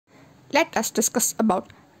let us discuss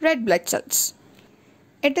about red blood cells.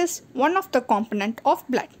 It is one of the components of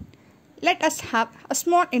blood. Let us have a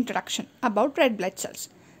small introduction about red blood cells.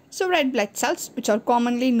 So red blood cells, which are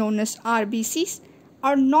commonly known as RBCs,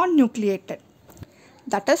 are non-nucleated.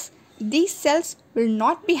 That is, these cells will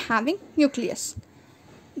not be having nucleus.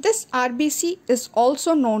 This RBC is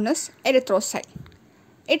also known as erythrocyte.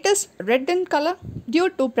 It is red in color due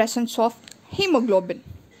to presence of hemoglobin.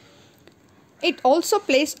 It also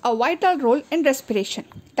plays a vital role in respiration,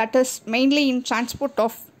 that is mainly in transport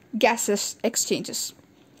of gases exchanges.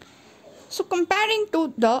 So comparing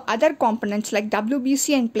to the other components like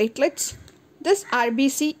WBC and platelets, this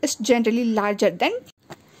RBC is generally larger than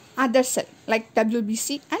other cells like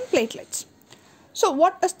WBC and platelets. So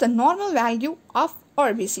what is the normal value of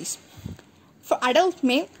RBCs? For adult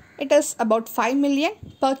male, it is about 5 million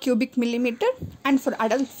per cubic millimeter, and for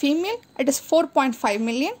adult female, it is 4.5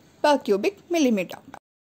 million per cubic millimeter.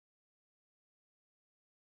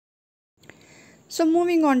 So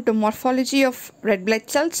moving on to morphology of red blood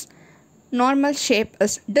cells, normal shape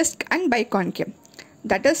is disc and biconcave.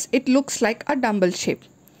 That is, it looks like a dumbbell shape.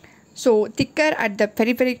 So thicker at the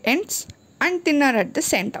peripheral ends and thinner at the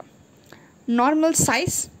center. Normal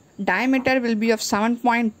size, diameter will be of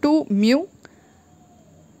 7.2 mu.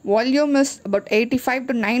 Volume is about 85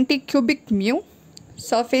 to 90 cubic mu.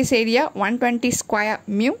 Surface area 120 square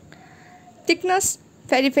mu. Thickness,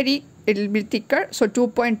 periphery it will be thicker, so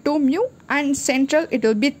 2.2 mu, and central it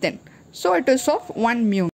will be thin, so it is of 1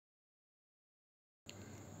 mu.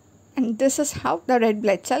 And this is how the red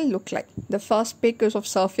blood cell look like. The first pic is of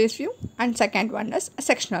surface view and second one is a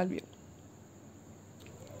sectional view.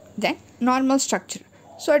 Then normal structure.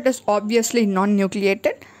 So it is obviously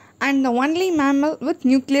non-nucleated, and the only mammal with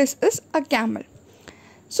nucleus is a camel.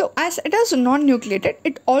 So as it is non-nucleated,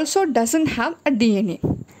 it also doesn't have a DNA.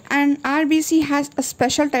 And RBC has a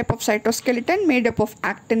special type of cytoskeleton made up of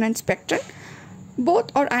actin and spectrin.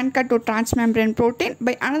 Both are anchored to transmembrane protein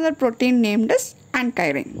by another protein named as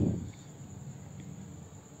ankyrin.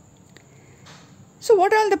 So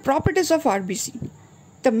what are the properties of RBC?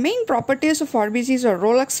 The main properties of RBCs are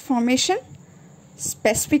Rayleigh formation,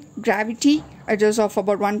 specific gravity, it is of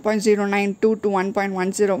about 1.092 to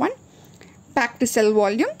 1.101, packed cell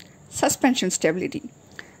volume, suspension stability.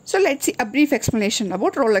 So let's see a brief explanation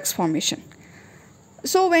about Rayleigh formation.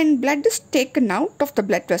 So when blood is taken out of the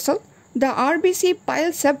blood vessel, the RBC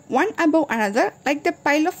piles up one above another like the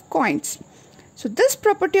pile of coins. So this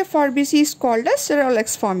property of RBC is called as Rayleigh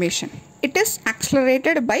formation. It is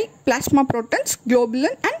accelerated by plasma proteins,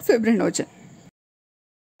 globulin and fibrinogen.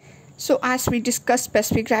 So as we discussed,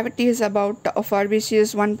 specific gravity is about of RBC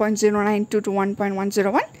is 1.092 to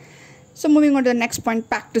 1.101. So moving on to the next point,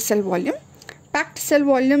 packed cell volume. Packed cell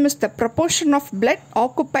volume is the proportion of blood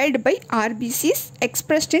occupied by RBCs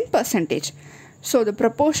expressed in percentage. So the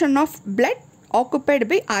proportion of blood occupied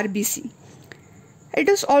by RBC. It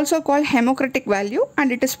is also called hemocritic value,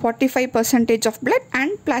 and it is 45% of blood,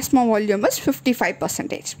 and plasma volume is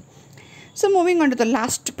 55%. So moving on to the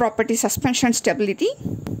last property, suspension stability.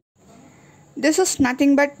 This is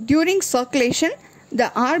nothing but during circulation,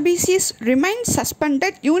 the RBCs remain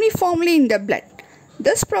suspended uniformly in the blood.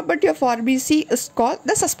 This property of RBC is called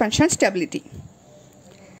the suspension stability.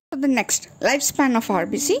 So the next, lifespan of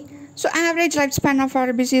RBC. So average lifespan of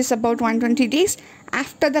RBC is about 120 days.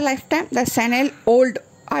 After the lifetime, the senile old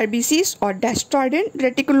RBCs are destroyed in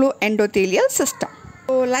reticuloendothelial system.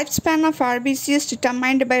 So lifespan of RBC is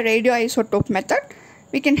determined by radioisotope method.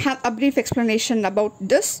 We can have a brief explanation about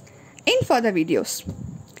this in further videos.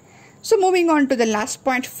 So moving on to the last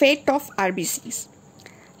point, fate of RBCs.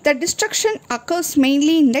 The destruction occurs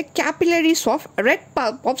mainly in the capillaries of red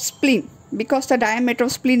pulp of spleen, because the diameter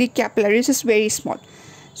of splenic capillaries is very small.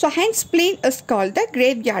 So hence spleen is called the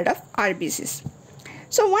graveyard of RBCs.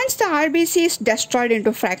 So once the RBC is destroyed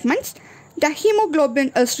into fragments, the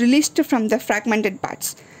hemoglobin is released from the fragmented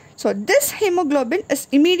parts. So this hemoglobin is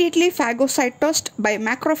immediately phagocytosed by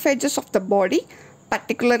macrophages of the body,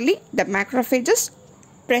 particularly the macrophages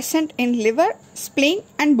present in liver, spleen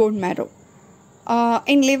and bone marrow.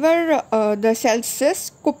 In liver, the cells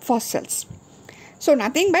is Kupffer cells. So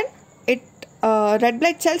nothing but red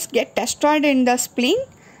blood cells get destroyed in the spleen.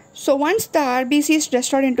 So once the RBC is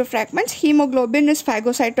destroyed into fragments, hemoglobin is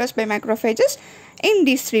phagocytosed by macrophages in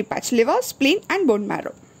these three parts, liver, spleen and bone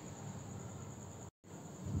marrow.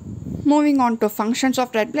 Moving on to functions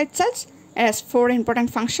of red blood cells, it has four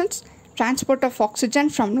important functions: transport of oxygen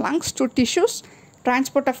from lungs to tissues,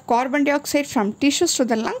 transport of carbon dioxide from tissues to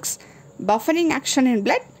the lungs, buffering action in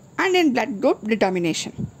blood, and in blood group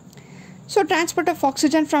determination. So transport of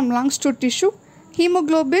oxygen from lungs to tissue.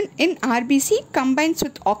 hemoglobin in RBC combines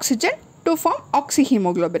with oxygen to form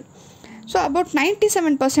oxyhemoglobin. So about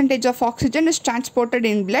 97% of oxygen is transported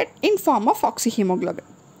in blood in form of oxyhemoglobin.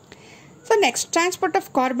 So next, transport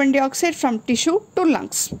of carbon dioxide from tissue to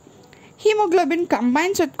lungs. Hemoglobin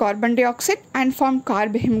combines with carbon dioxide and form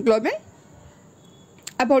carbhemoglobin.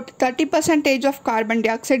 About 30% of carbon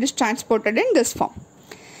dioxide is transported in this form.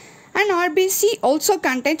 And RBC also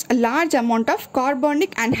contains a large amount of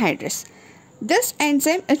carbonic anhydrase. This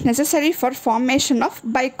enzyme is necessary for formation of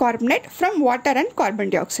bicarbonate from water and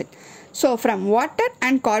carbon dioxide. So from water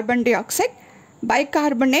and carbon dioxide,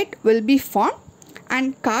 bicarbonate will be formed,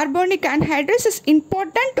 and carbonic anhydrase is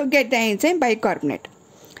important to get the enzyme bicarbonate.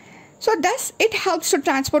 So thus it helps to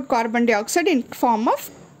transport carbon dioxide in form of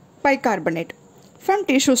bicarbonate from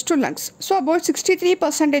tissues to lungs. So about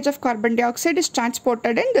 63% of carbon dioxide is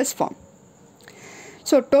transported in this form.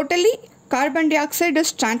 So totally carbon dioxide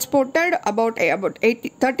is transported about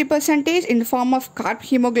 30% in the form of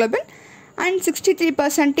carbhemoglobin and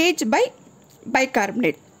 63% by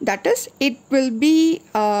bicarbonate. That is, it will be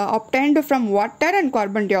obtained from water and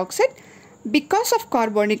carbon dioxide because of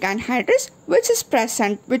carbonic anhydrase which is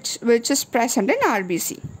present in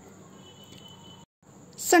RBC.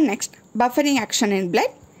 So next, buffering action in blood.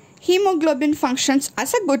 Hemoglobin functions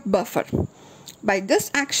as a good buffer. By this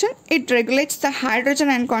action, it regulates the hydrogen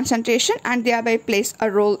ion concentration and thereby plays a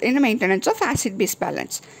role in the maintenance of acid-base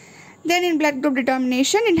balance. Then in blood group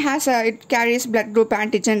determination, it carries blood group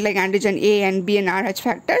antigen like antigen A and B and Rh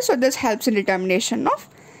factor. So this helps in determination of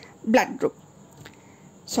blood group.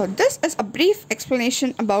 So this is a brief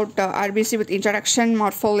explanation about RBC with introduction,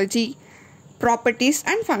 morphology, properties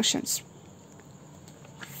and functions.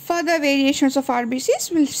 Further variations of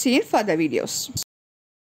RBCs we'll see in further videos.